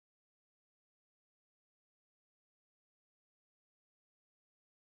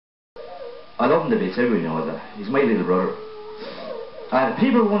I love him to bits, everybody knows that. He's my little brother. And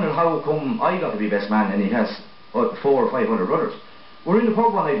people wonder how come I got to be best man and he has 400 or 500 brothers. We're in the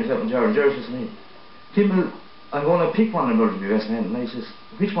pub one night, myself and Jared says to me, Kimball, I'm going to pick one of the brothers to be best man. And I says,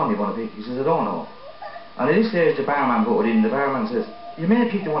 which one do you want to pick? He says, I don't know. And at this stage the barman got in, the barman says, you may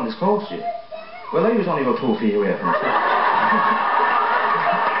pick the one that's close to you. Well, I was only about 2 feet away from him.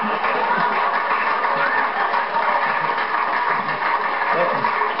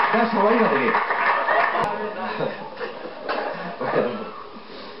 That's how I got it.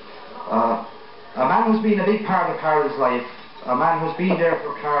 A man who's been a big part of Carol's life, a man who's been there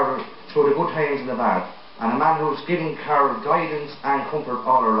for Carol through the good times and the bad, and a man who's given Carol guidance and comfort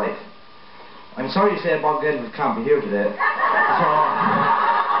all her life. I'm sorry to say Bob Glenn can't be here today, so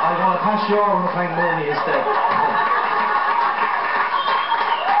I'm going to pass you over to Frank Mooney instead.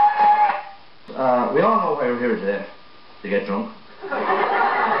 We all know why we're here today, to get drunk.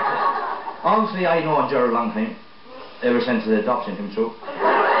 Obviously I know Gerald a long time, ever since the adoption came through.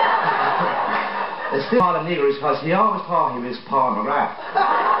 They still call him Nigger because he always thought he was Paul McGrath.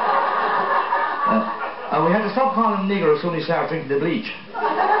 And we had to stop calling him Nigger as soon as he started drinking the bleach.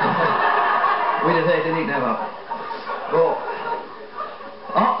 We'd have taken it never. But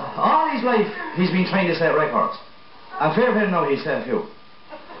all his life he's been trying to set records. And fair play now he's set a few.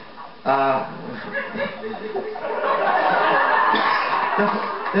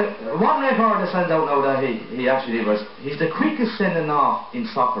 One record that stands out now that he actually did was, he's the quickest sending off in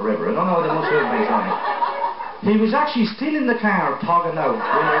soccer ever. I don't know whether much of it on it. He was actually still in the car togging out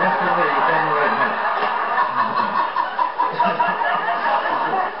when the referee then red hot.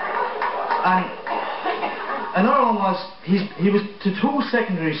 And another one was, he was to 2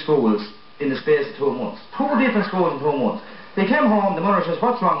 secondary schools in the space of 2 months. 2 different schools in 2 months. They came home, the mother says,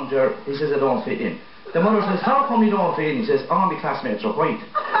 what's wrong, Ger? He says, I don't fit in. The mother says, how come you don't fit in? He says, all my classmates are white.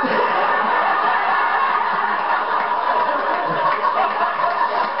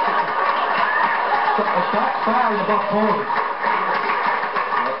 Far in the back corner.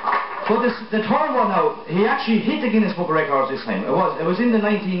 But the third one now, he actually hit the Guinness Book of Records this time. It was in the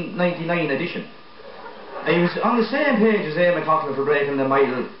 1999 edition. He was on the same page as Eamon Coughlin for breaking the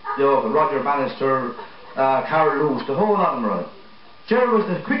mile, Roger Bannister, Carol Lewis, the whole lot of them were on it. Gerald was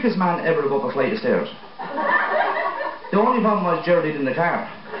the quickest man ever to go up a flight of stairs. The only problem was Gerald did in the car.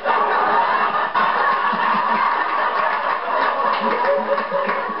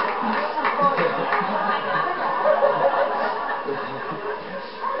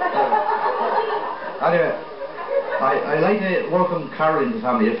 Anyway, I like to welcome Carol in the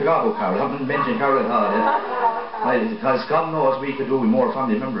family. I forgot about Carol. I haven't mentioned Carol at all yet. Because God knows we could do with more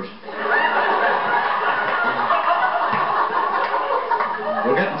family members.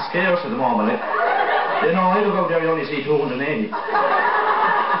 We're getting scarce at the moment. You know, I look out there, you only see 280.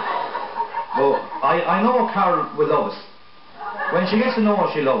 But I know Carol will love us. When she gets to know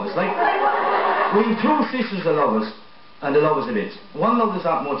us, she'll love us. Like, we have 2 sisters that love us, and they love us a bit. One loves us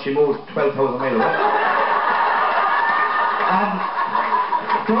that much, she moved 12,000 miles away. And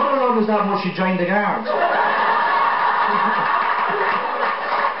the other loves us that much, she joined the Guards.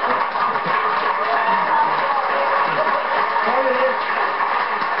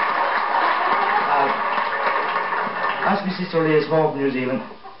 That's my sister Leah's home from New Zealand.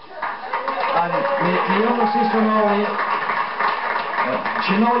 And my younger sister Noreen,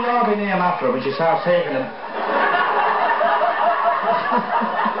 she'll know your by name after her when she starts taking them.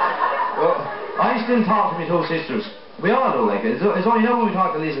 Well, I still talk to my 2 sisters. We all do, like it. It's only now when we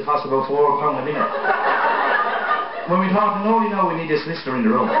talk to Lisa, it costs about £4 a minute. When we talk to Noli now, we need a solicitor in the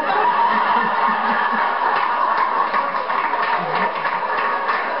room.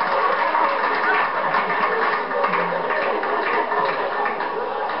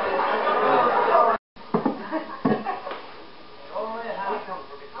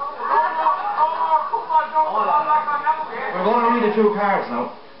 We're going to read a few cards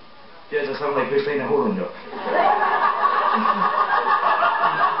now. Yes, I sound like Christina Hoolinger.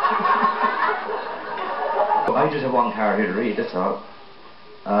 I just have one card here to read, that's all.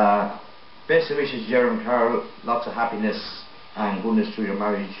 Best of wishes, Jerry and Carol. Lots of happiness and goodness through your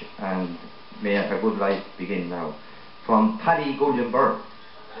marriage, and may a good life begin now. From Paddy Gullion-Byrne.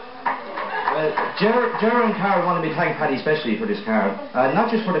 Well, Jerry and Carol wanted me to thank Paddy especially for this card. Not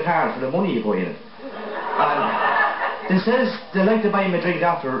just for the card, for the money you put in it. It says they like to buy him a drink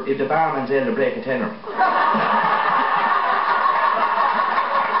after if the barman's able to break a tenner.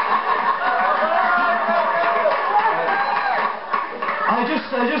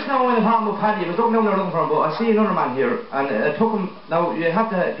 I just now when I talking about Paddy, I was looking down there looking for him, but I see another man here, and it took him, now you have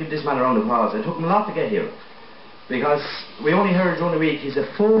to give this man a round of applause, it took him a lot to get here. because we only heard during the week he's a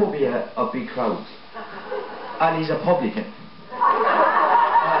phobia of big crowds. And he's a publican.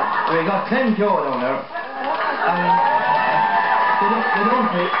 We got Clem Pure down there, and they don't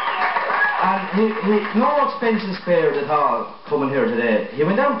pay. And he no expenses spared at all coming here today. He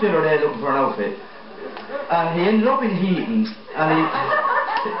went out the other day looking for an outfit, and he ended up in Heaton's, and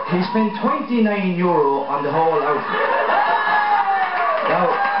he spent €29 on the whole outfit.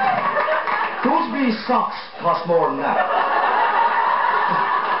 Now, Busby's socks cost more than that.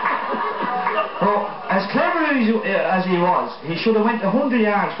 So, as clever as he was, he should have went 100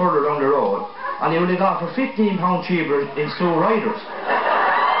 yards further down the road, and he would have got for £15 cheaper in Sue Riders.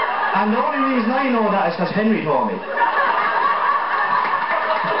 And the only reason I know that is because Henry told me.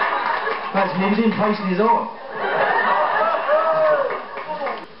 Because he was in pricing his own.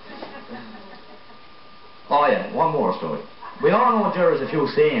 Oh yeah, one more story. We all know Ger has a few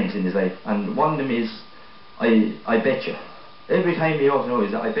sayings in his life, and one of them is, I bet you. Every time he always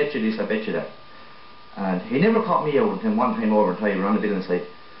knows, I bet you this, I bet you that. And he never caught me out until one time over in time, we were on the building site.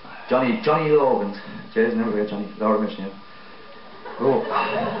 Johnny Logan's, Jez, never forget Johnny, Laura mentioned him. Oh,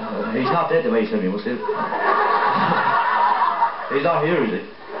 he's not dead the way he said he was still. He's not here, is he?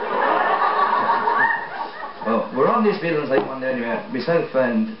 Well, we're on this building site one day anyway. Myself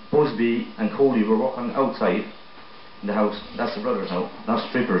and Busby and Cody were walking outside in the house. That's the brothers now, not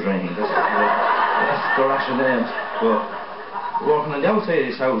strippers or anything. That's their actual names. But we're walking on the outside of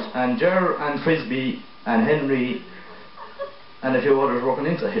this house, and Ger and Frisbee and Henry and a few others walking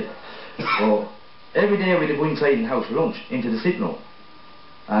inside. So every day we'd go inside in the house for lunch, into the sitting room.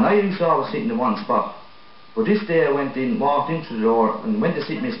 And I used to always sit in the one spot. But this day I went in, walked into the door and went to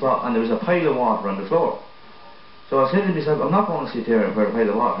sit in my spot, and there was a pile of water on the floor. So I said to myself, I'm not going to sit here where the pile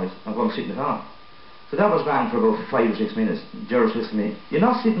of water is, I'm going to sit in the corner. So that was grand for about 5 or 6 minutes. Ger says to me, you're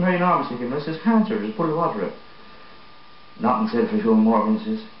not sitting very normally, Kim. I says, can't you, there's a puddle of water out. Nothing said for a few more minutes.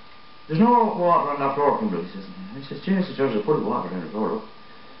 He says, there's no water on that floor, Kimberly. He says, Jesus, there's a puddle of water on the floor, look.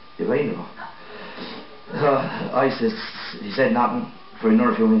 You're blind enough. He said nothing for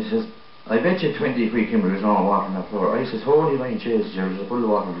another few minutes. He says, I bet you 20 quid, Kimberly, there's no water on that floor. I says, holy mine, Jesus, there's a puddle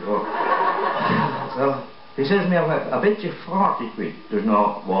of water on the floor. So he says to me, I bet you 40 quid there's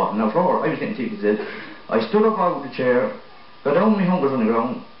no water on the floor. I was getting tickets. He said, I stood up out of the chair, got down my hunkers on the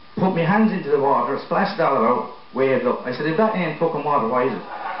ground, put my hands into the water, splashed it all about, waved up. I said, if that ain't fucking water, why is it?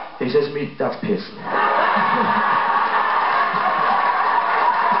 He says to me, that's piss.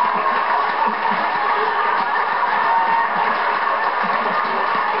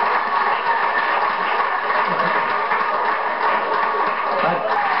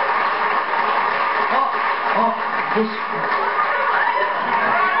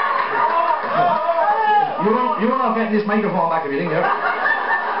 You're not getting this microphone back if you think here.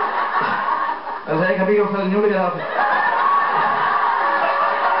 I'll take a bigger fella than you to get off it.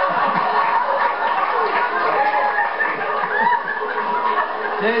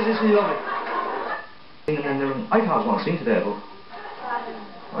 Yes, this is lovely. I thought I was going to sing today, but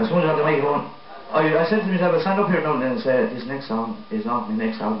as soon as I had the microphone, I said to myself, I'll stand up here now and then and say, this next song is not my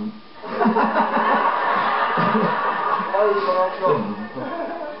next album.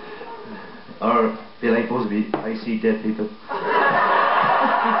 Or be like Busby, I see dead people.